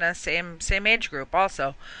that kind of same age group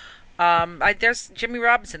also. There's Jimmy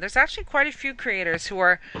Robinson. There's actually quite a few creators who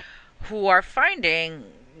are finding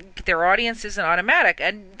their audience isn't automatic,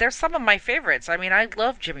 and they're some of my favorites. I mean, I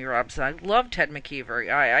love Jimmy Robinson. I love Ted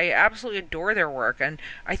McKeever. I absolutely adore their work, and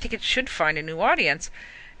I think it should find a new audience.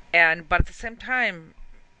 But at the same time,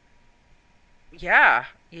 yeah,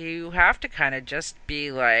 you have to kind of just be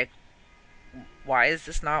like, why is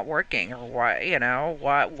this not working? Or why,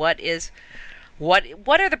 what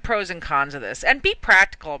are the pros and cons of this? And be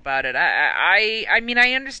practical about it. I mean,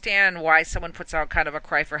 I understand why someone puts out kind of a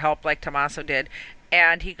cry for help like Tommaso did,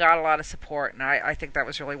 and he got a lot of support, and I think that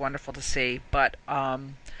was really wonderful to see. But,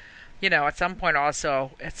 at some point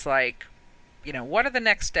also, it's like, what are the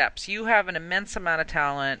next steps? You have an immense amount of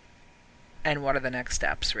talent, and what are the next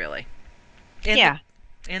steps, really?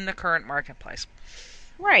 In the current marketplace.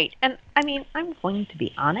 Right. And, I mean, I'm going to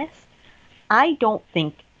be honest. I don't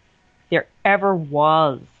think there ever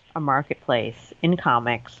was a marketplace in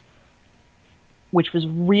comics which was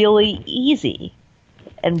really easy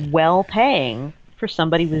and well paying for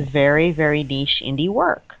somebody with very, very niche indie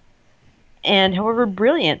work. And however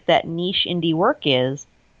brilliant that niche indie work is,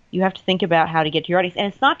 you have to think about how to get to your audience.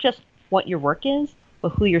 And it's not just what your work is, but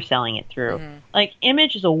who you're selling it through. Mm-hmm. Like,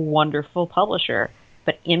 Image is a wonderful publisher,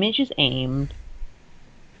 but Image is aimed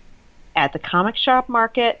at the comic shop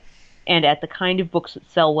market and at the kind of books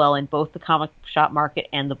that sell well in both the comic shop market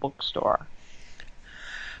and the bookstore.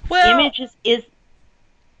 Well, Image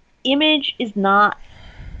is not,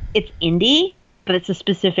 it's indie, but it's a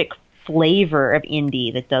specific flavor of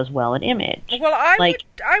indie that does well at Image. Well, I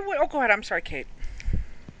would. Oh, go ahead. I'm sorry, Kate.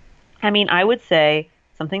 I mean, I would say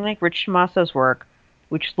something like Rich Tomaso's work,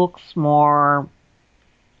 which looks more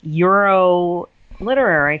Euro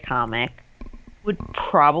literary comic, would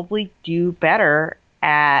probably do better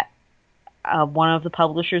at one of the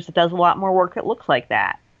publishers that does a lot more work that looks like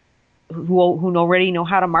that, who already know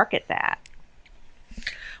how to market that.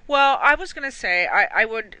 Well, I was going to say, I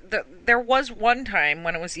would. There was one time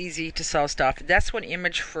when it was easy to sell stuff. That's when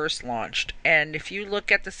Image first launched. And if you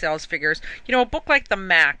look at the sales figures, a book like The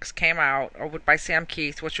Max came out by Sam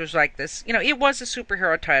Keith, which was like this. It was a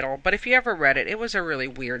superhero title, but if you ever read it, it was a really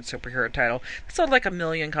weird superhero title. It sold like 1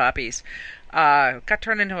 million copies. Got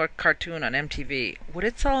turned into a cartoon on MTV. Would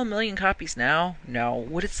it sell 1 million copies now? No.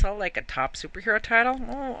 Would it sell like a top superhero title?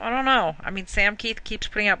 Oh, I don't know. I mean, Sam Keith keeps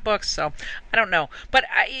putting out books, so I don't know. But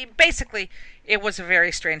basically, it was a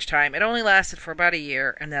very strange time. It only lasted for about a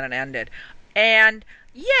year, and then it ended. And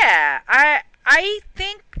yeah, I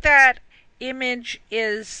think that Image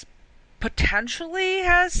is potentially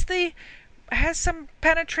has some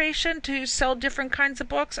penetration to sell different kinds of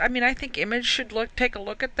books. I mean, I think Image should take a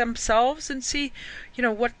look at themselves and see,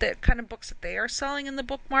 what the kind of books that they are selling in the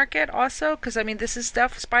book market also. Because, I mean, this is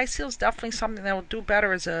Spy Seal is definitely something that will do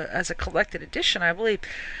better as a collected edition, I believe.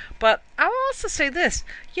 But I'll also say this,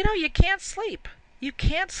 you can't sleep. You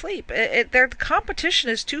can't sleep. The competition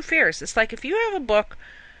is too fierce. It's like if you have a book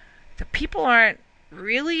that people aren't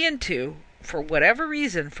really into, for whatever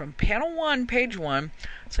reason, from panel 1, page 1,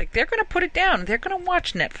 it's like they're going to put it down. They're going to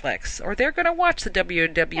watch Netflix, or they're going to watch the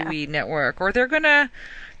WWE Network, or they're going to,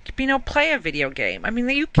 play a video game. I mean,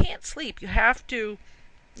 you can't sleep. You have to,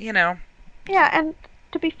 Yeah, and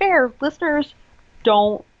to be fair, listeners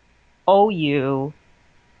don't owe you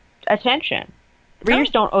attention. Readers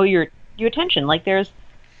don't owe you attention. Like, there's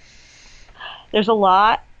a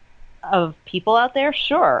lot of people out there,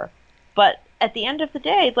 sure, but at the end of the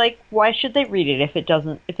day, like, why should they read it if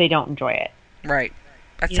they don't enjoy it? Right.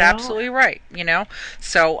 That's absolutely right.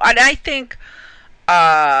 So, and I think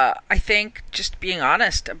just being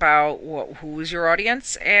honest about who is your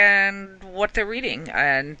audience and what they're reading,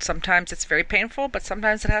 and sometimes it's very painful, but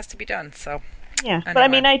sometimes it has to be done. So. Yeah, anyway. But I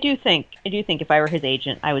mean, I do think if I were his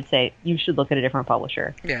agent, I would say you should look at a different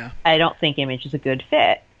publisher. Yeah. I don't think Image is a good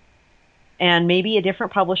fit. And maybe a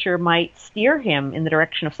different publisher might steer him in the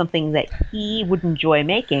direction of something that he would enjoy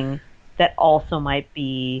making that also might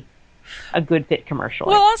be a good fit commercially.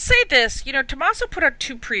 Well, I'll say this. Tommaso put out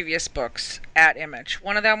 2 previous books at Image.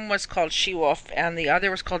 One of them was called She-Wolf, and the other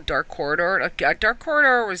was called Dark Corridor. Dark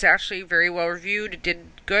Corridor was actually very well reviewed. It did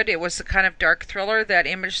good. It was the kind of dark thriller that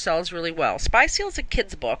Image sells really well. Spy Seal's a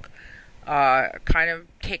kid's book. Kind of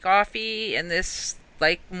takeoffy in this,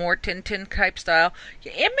 like, more Tintin type style.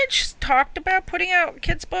 Image talked about putting out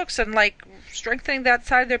kids' books and, like, strengthening that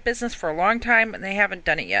side of their business for a long time, and they haven't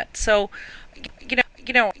done it yet. So,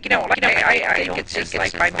 I think it's just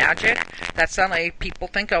like by magic. That's not like people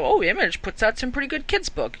think of, Image puts out some pretty good kids'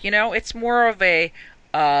 book. It's more of a,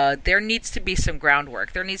 there needs to be some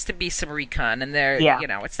groundwork. There needs to be some recon, and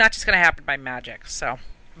it's not just going to happen by magic. So.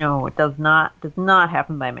 No, it does not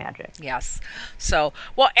happen by magic. Yes. So,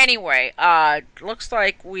 well, anyway, looks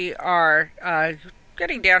like we are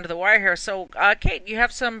getting down to the wire here. So, Kate, you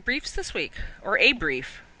have some briefs this week, or a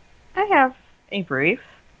brief? I have a brief.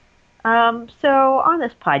 So on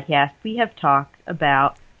this podcast, we have talked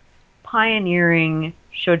about pioneering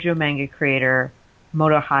shoujo manga creator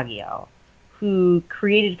Moto Hagio, who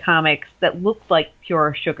created comics that looked like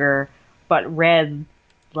pure sugar, but read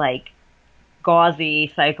like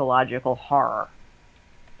gauzy psychological horror.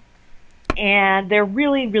 And they're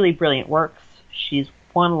really, really brilliant works. She's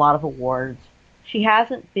won a lot of awards. She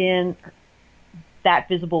hasn't been that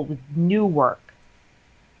visible with new work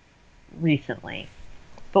recently.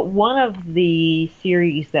 But one of the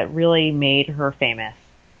series that really made her famous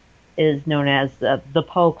is known as the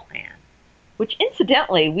Poe Clan, which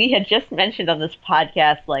incidentally we had just mentioned on this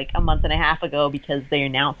podcast like a month and a half ago because they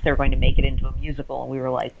announced they were going to make it into a musical, and we were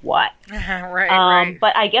like, what? Right.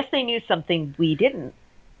 But I guess they knew something we didn't,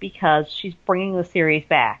 because she's bringing the series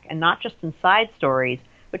back, and not just in side stories,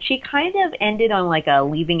 but she kind of ended on like a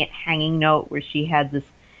leaving it hanging note where she had this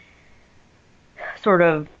sort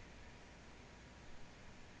of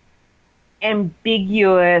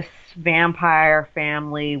ambiguous vampire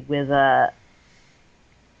family with a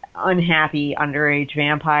unhappy underage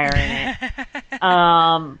vampire in it.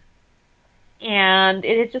 And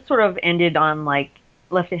it had just sort of ended on like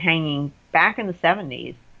left it hanging back in the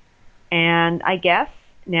 70s. And I guess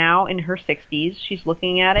now in her 60s, she's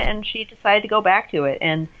looking at it and she decided to go back to it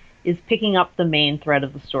and is picking up the main thread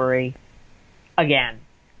of the story again.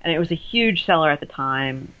 And it was a huge seller at the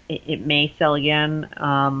time. It may sell again.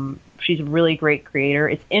 She's a really great creator.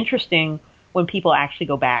 It's interesting when people actually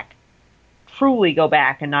go back, truly go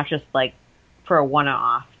back, and not just like for a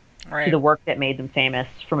one-off Right. to the work that made them famous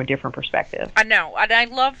from a different perspective. I know, and I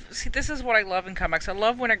love. See, this is what I love in comics. I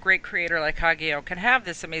love when a great creator like Hagio can have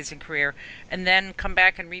this amazing career, and then come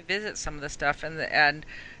back and revisit some of the stuff, and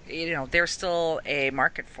you know, there's still a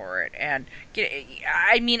market for it. And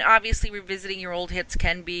I mean, obviously, revisiting your old hits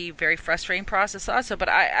can be a very frustrating process, also. But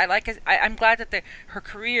I like it. I'm glad that her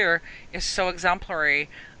career is so exemplary,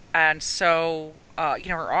 and so you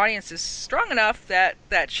know, her audience is strong enough that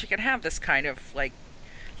she can have this kind of like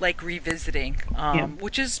revisiting, Yeah.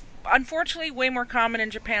 which is unfortunately way more common in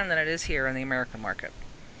Japan than it is here in the American market.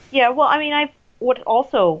 Yeah, well, I mean, what's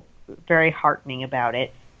also very heartening about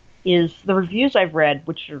it is the reviews I've read,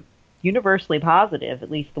 which are universally positive, at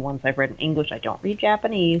least the ones I've read in English. I don't read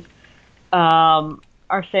Japanese. Are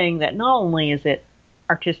saying that not only is it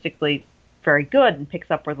artistically very good and picks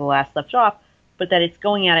up where the last left off, but that it's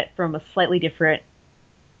going at it from a slightly different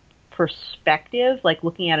perspective, like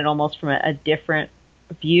looking at it almost from a different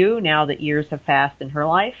view now that years have passed in her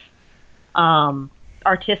life,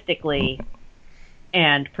 artistically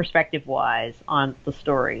and perspective wise on the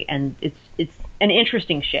story. And it's an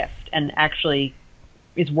interesting shift and actually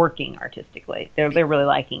is working artistically. They're really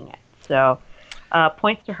liking it. So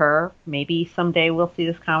points to her. Maybe someday we'll see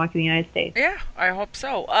this comic in the United States. Yeah, I hope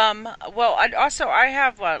so. Well, I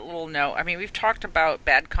have a little note. I mean, we've talked about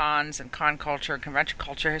bad cons and con culture and convention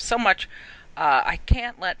culture so much. I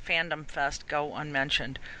can't let Fandom Fest go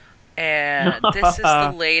unmentioned. And this is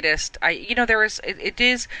the latest. It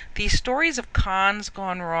is these stories of cons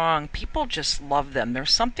gone wrong. People just love them.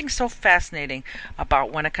 There's something so fascinating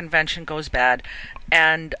about when a convention goes bad.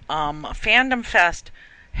 And Fandom Fest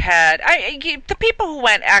the people who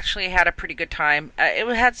went actually had a pretty good time. It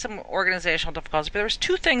had some organizational difficulties, but there was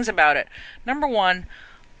two things about it. Number one,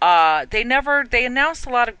 they announced a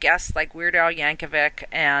lot of guests like Weird Al Yankovic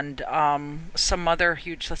and some other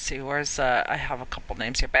huge. Let's see, I have a couple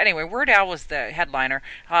names here, but anyway, Weird Al was the headliner.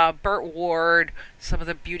 Burt Ward, some of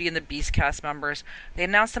the Beauty and the Beast cast members. They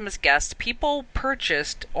announced them as guests. People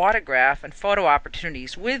purchased autograph and photo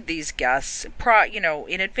opportunities with these guests,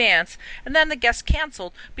 in advance, and then the guests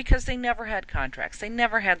canceled because they never had contracts. They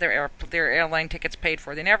never had their airline tickets paid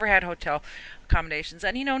for. They never had hotel accommodations.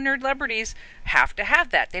 And nerd celebrities have to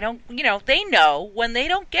have that. They don't, they know when they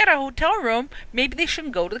don't get a hotel room, maybe they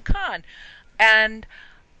shouldn't go to the con. And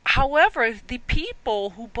however, the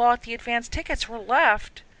people who bought the advance tickets were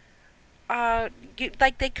left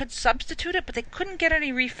like they could substitute it, but they couldn't get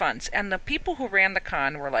any refunds. And the people who ran the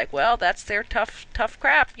con were like, well, that's their tough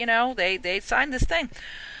crap, they signed this thing,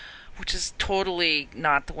 which is totally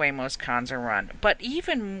not the way most cons are run. But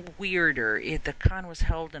even weirder, the con was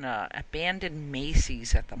held in a abandoned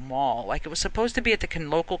Macy's at the mall. Like, it was supposed to be at the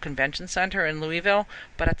local convention center in Louisville,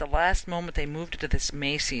 but at the last moment they moved it to this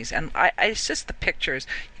Macy's. And it's just the pictures.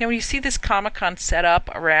 When you see this Comic-Con set up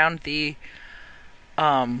around the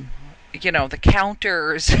the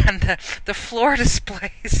counters and the floor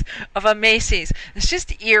displays of a Macy's, it's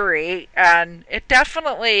just eerie, and it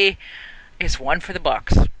definitely is one for the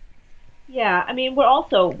books. Yeah, I mean,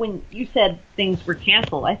 when you said things were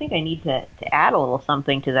canceled, I think I need to add a little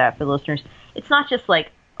something to that for the listeners. It's not just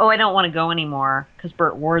like, oh, I don't want to go anymore because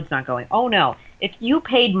Burt Ward's not going. Oh, no. If you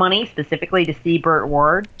paid money specifically to see Burt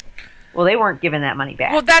Ward, well, they weren't giving that money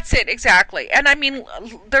back. Well, that's it, exactly. And I mean,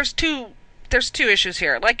 there's two issues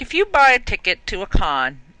here. Like, if you buy a ticket to a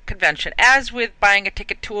convention, as with buying a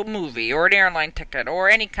ticket to a movie or an airline ticket or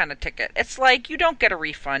any kind of ticket, it's like you don't get a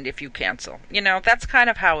refund if you cancel. That's kind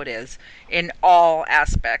of how it is in all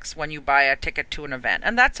aspects when you buy a ticket to an event,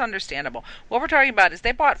 and that's understandable. What we're talking about is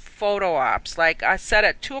they bought photo ops. Like I said,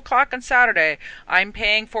 at 2 o'clock on Saturday, I'm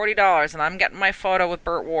paying $40 and I'm getting my photo with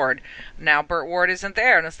Burt Ward. Now Burt Ward isn't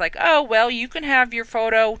there, and it's like, oh, well, you can have your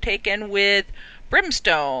photo taken with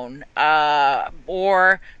Brimstone,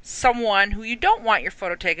 or someone who you don't want your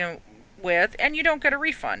photo taken with, and you don't get a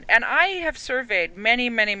refund. And I have surveyed many,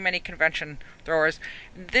 many, many convention throwers.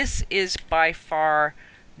 This is by far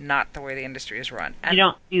not the way the industry is run. You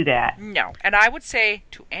don't do that. No. And I would say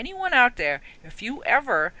to anyone out there, if you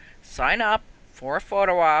ever sign up for a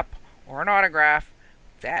photo op or an autograph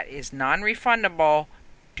that is non-refundable,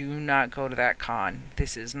 do not go to that con.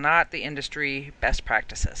 This is not the industry best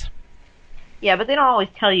practices. Yeah, but they don't always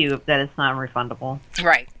tell you that it's not refundable.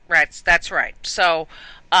 Right. That's right. So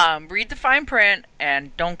read the fine print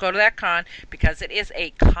and don't go to that con because it is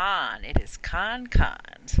a con. It is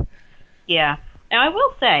cons. Yeah. Now I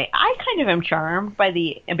will say I kind of am charmed by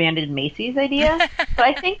the abandoned Macy's idea, but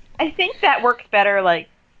I think that works better. Like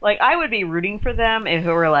I would be rooting for them if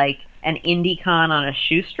it were like an indie con on a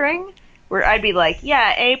shoestring, where I'd be like,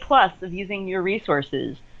 yeah, A+ of using your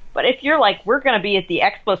resources. But if you're like, we're going to be at the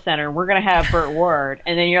Expo Center, we're going to have Burt Ward,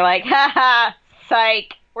 and then you're like, haha,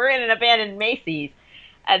 psych, we're in an abandoned Macy's.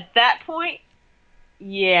 At that point,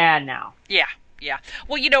 yeah, no. Yeah.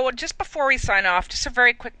 Well, you know what, just before we sign off, just a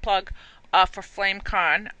very quick plug for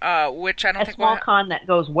FlameCon, which I don't think... A small con that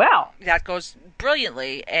goes well. That goes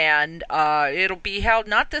brilliantly, and it'll be held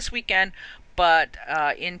not this weekend, but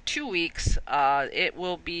in 2 weeks. It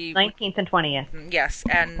will be... 19th and 20th. Yes,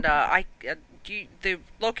 and the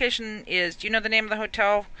location is... Do you know the name of the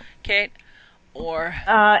hotel, Kate? Or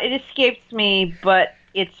it escapes me, but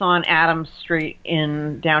it's on Adams Street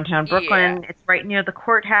in downtown Brooklyn. Yeah. It's right near the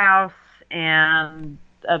courthouse and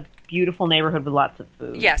a beautiful neighborhood with lots of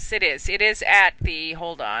food. Yes, it is. It is at the...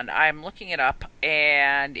 Hold on, I'm looking it up,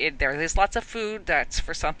 and there is lots of food. That's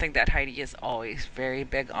for something that Heidi is always very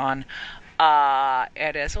big on.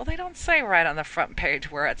 It is... Well, they don't say right on the front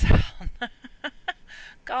page where it's held.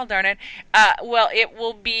 God darn it. Well, it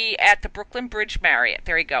will be at the Brooklyn Bridge Marriott.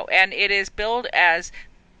 There you go. And it is billed as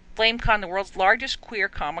FlameCon, the world's largest queer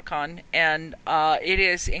Comic-Con, and it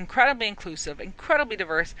is incredibly inclusive, incredibly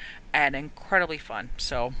diverse, and incredibly fun.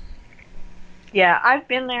 So, yeah, I've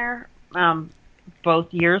been there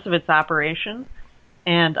both years of its operation,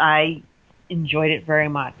 and I enjoyed it very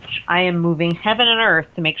much. I am moving heaven and earth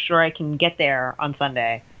to make sure I can get there on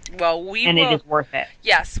Sunday. Well, it is worth it.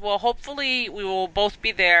 Yes. Well, hopefully we will both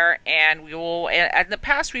be there, and we will. In the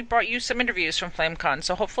past, we brought you some interviews from FlameCon,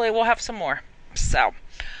 so hopefully we'll have some more. So,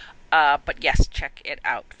 but yes, check it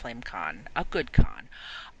out, FlameCon, a good con.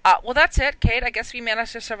 Well, that's it, Kate. I guess we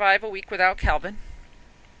managed to survive a week without Calvin.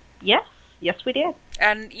 Yes, we did.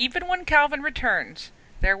 And even when Calvin returns,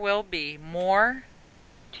 there will be more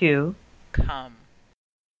to come.